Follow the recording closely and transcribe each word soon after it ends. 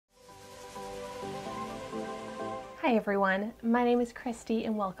Hi everyone, my name is Christy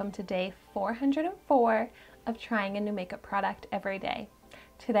and welcome to day 404 of trying a new makeup product every day.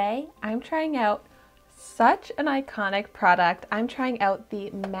 Today I'm trying out such an iconic product. I'm trying out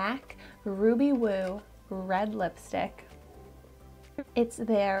the MAC Ruby Woo red lipstick. It's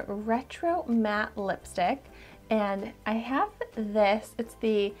their retro matte lipstick and I have this. It's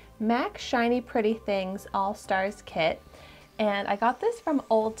the MAC Shiny Pretty Things All Stars kit. And I got this from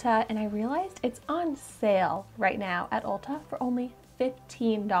ULTA and I realized it's on sale right now at ULTA for only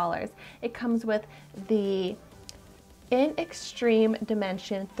 $15. It comes with the In Extreme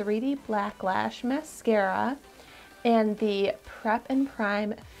Dimension 3D Black Lash Mascara and the Prep and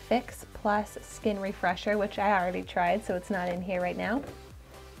Prime Fix Plus Skin Refresher, which I already tried, so it's not in here right now.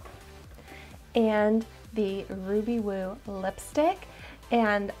 And the Ruby Woo lipstick,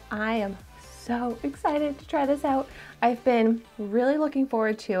 and I am so excited to try this out. I've been really looking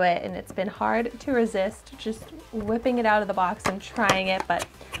forward to it and it's been hard to resist just whipping it out of the box and trying it, but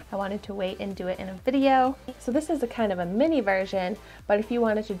I wanted to wait and do it in a video. So this is a kind of a mini version, but if you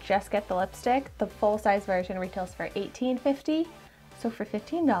wanted to just get the lipstick, the full-size version retails for $18.50. So for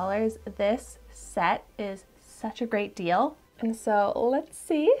 $15, this set is such a great deal. And so let's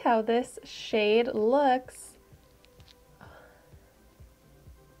see how this shade looks.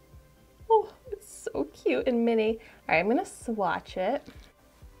 Oh, it's so cute and mini. All right, I'm gonna swatch it.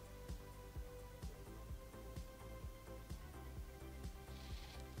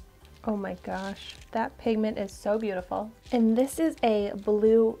 Oh my gosh, that pigment is so beautiful. And this is a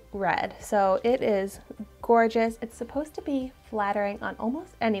blue red, so it is gorgeous. It's supposed to be flattering on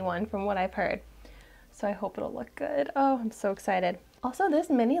almost anyone from what I've heard. So I hope it'll look good. Oh, I'm so excited. Also, this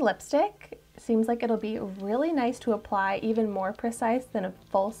mini lipstick seems like it'll be really nice to apply, even more precise than a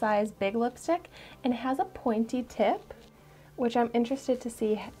full-size big lipstick, and it has a pointy tip, which I'm interested to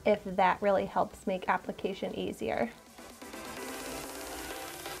see if that really helps make application easier.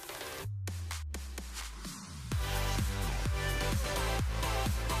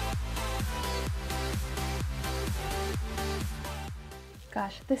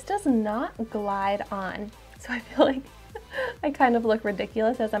 Gosh, this does not glide on, so I feel like I kind of look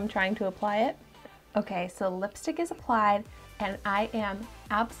ridiculous as I'm trying to apply it. Okay, so lipstick is applied and I am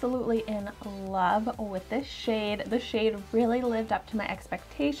absolutely in love with this shade. The shade really lived up to my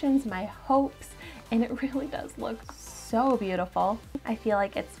expectations, my hopes, and it really does look so beautiful. I feel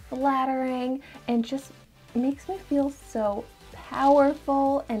like it's flattering and just makes me feel so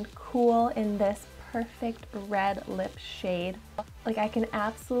powerful and cool in this perfect red lip shade. Like, I can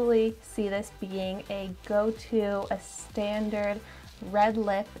absolutely see this being a go-to, a standard red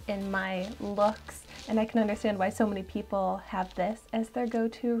lip in my looks, and I can understand why so many people have this as their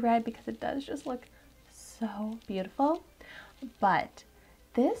go-to red because it does just look so beautiful. But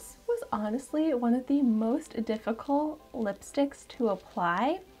this was honestly one of the most difficult lipsticks to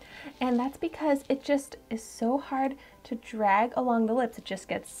apply, and that's because it just is so hard to drag along the lips. It just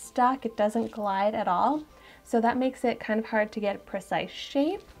gets stuck, it doesn't glide at all. So that makes it kind of hard to get a precise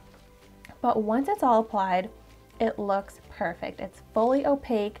shape. But once it's all applied, it looks perfect. It's fully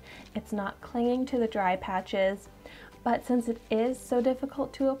opaque, it's not clinging to the dry patches. But since it is so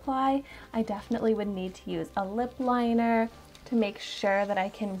difficult to apply, I definitely would need to use a lip liner to make sure that I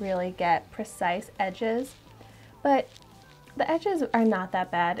can really get precise edges. But the edges are not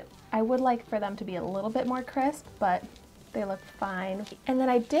that bad. I would like for them to be a little bit more crisp, but they look fine. And then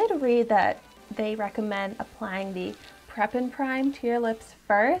I did read that they recommend applying the Prep and Prime to your lips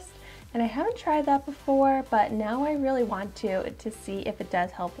first, and I haven't tried that before, but now I really want to see if it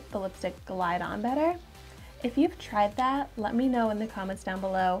does help the lipstick glide on better. If you've tried that, let me know in the comments down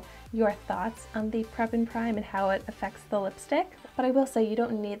below your thoughts on the Prep and Prime and how it affects the lipstick. But I will say you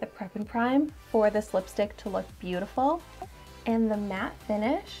don't need the Prep and Prime for this lipstick to look beautiful. And the matte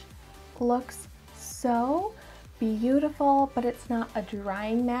finish looks so beautiful, but it's not a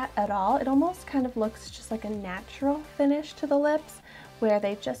drying matte at all. It almost kind of looks just like a natural finish to the lips where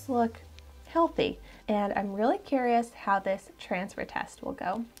they just look healthy. And I'm really curious how this transfer test will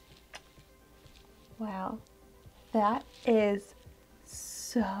go. Wow, that is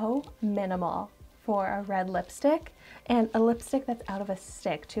so minimal for a red lipstick, and a lipstick that's out of a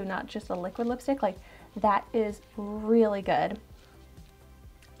stick too, not just a liquid lipstick. Like, that is really good.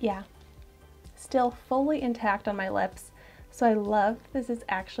 Yeah. Still fully intact on my lips, so I love this is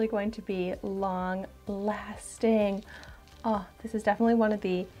actually going to be long lasting. Oh, this is definitely one of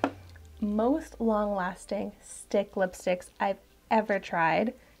the most long lasting stick lipsticks I've ever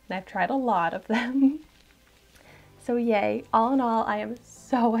tried, and I've tried a lot of them. So yay, all in all, I am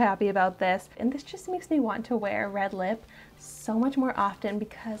so happy about this. And this just makes me want to wear red lip so much more often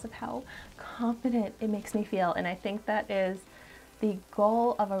because of how confident it makes me feel. And I think that is the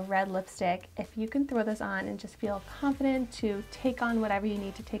goal of a red lipstick. If you can throw this on and just feel confident to take on whatever you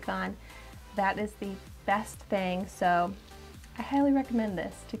need to take on, that is the best thing. So I highly recommend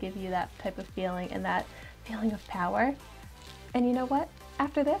this to give you that type of feeling and that feeling of power. And you know what?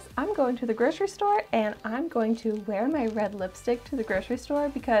 After this, I'm going to the grocery store and I'm going to wear my red lipstick to the grocery store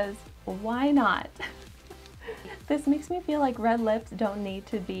because why not? This makes me feel like red lips don't need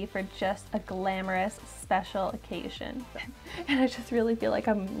to be for just a glamorous special occasion. And I just really feel like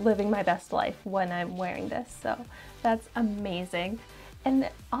I'm living my best life when I'm wearing this. So that's amazing. And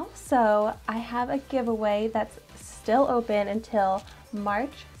also, I have a giveaway that's still open until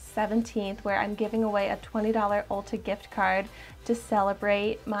March 17th, where I'm giving away a $20 ULTA gift card to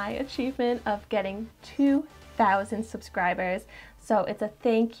celebrate my achievement of getting 2,000 subscribers. So it's a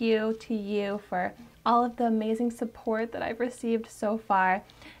thank you to you for all of the amazing support that I've received so far.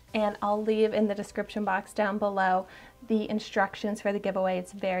 And I'll leave in the description box down below the instructions for the giveaway.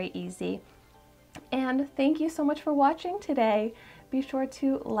 It's very easy. And thank you so much for watching today. Be sure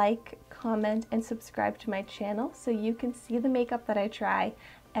to like, comment, and subscribe to my channel so you can see the makeup that I try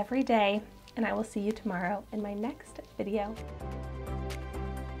every day, and I will see you tomorrow in my next video.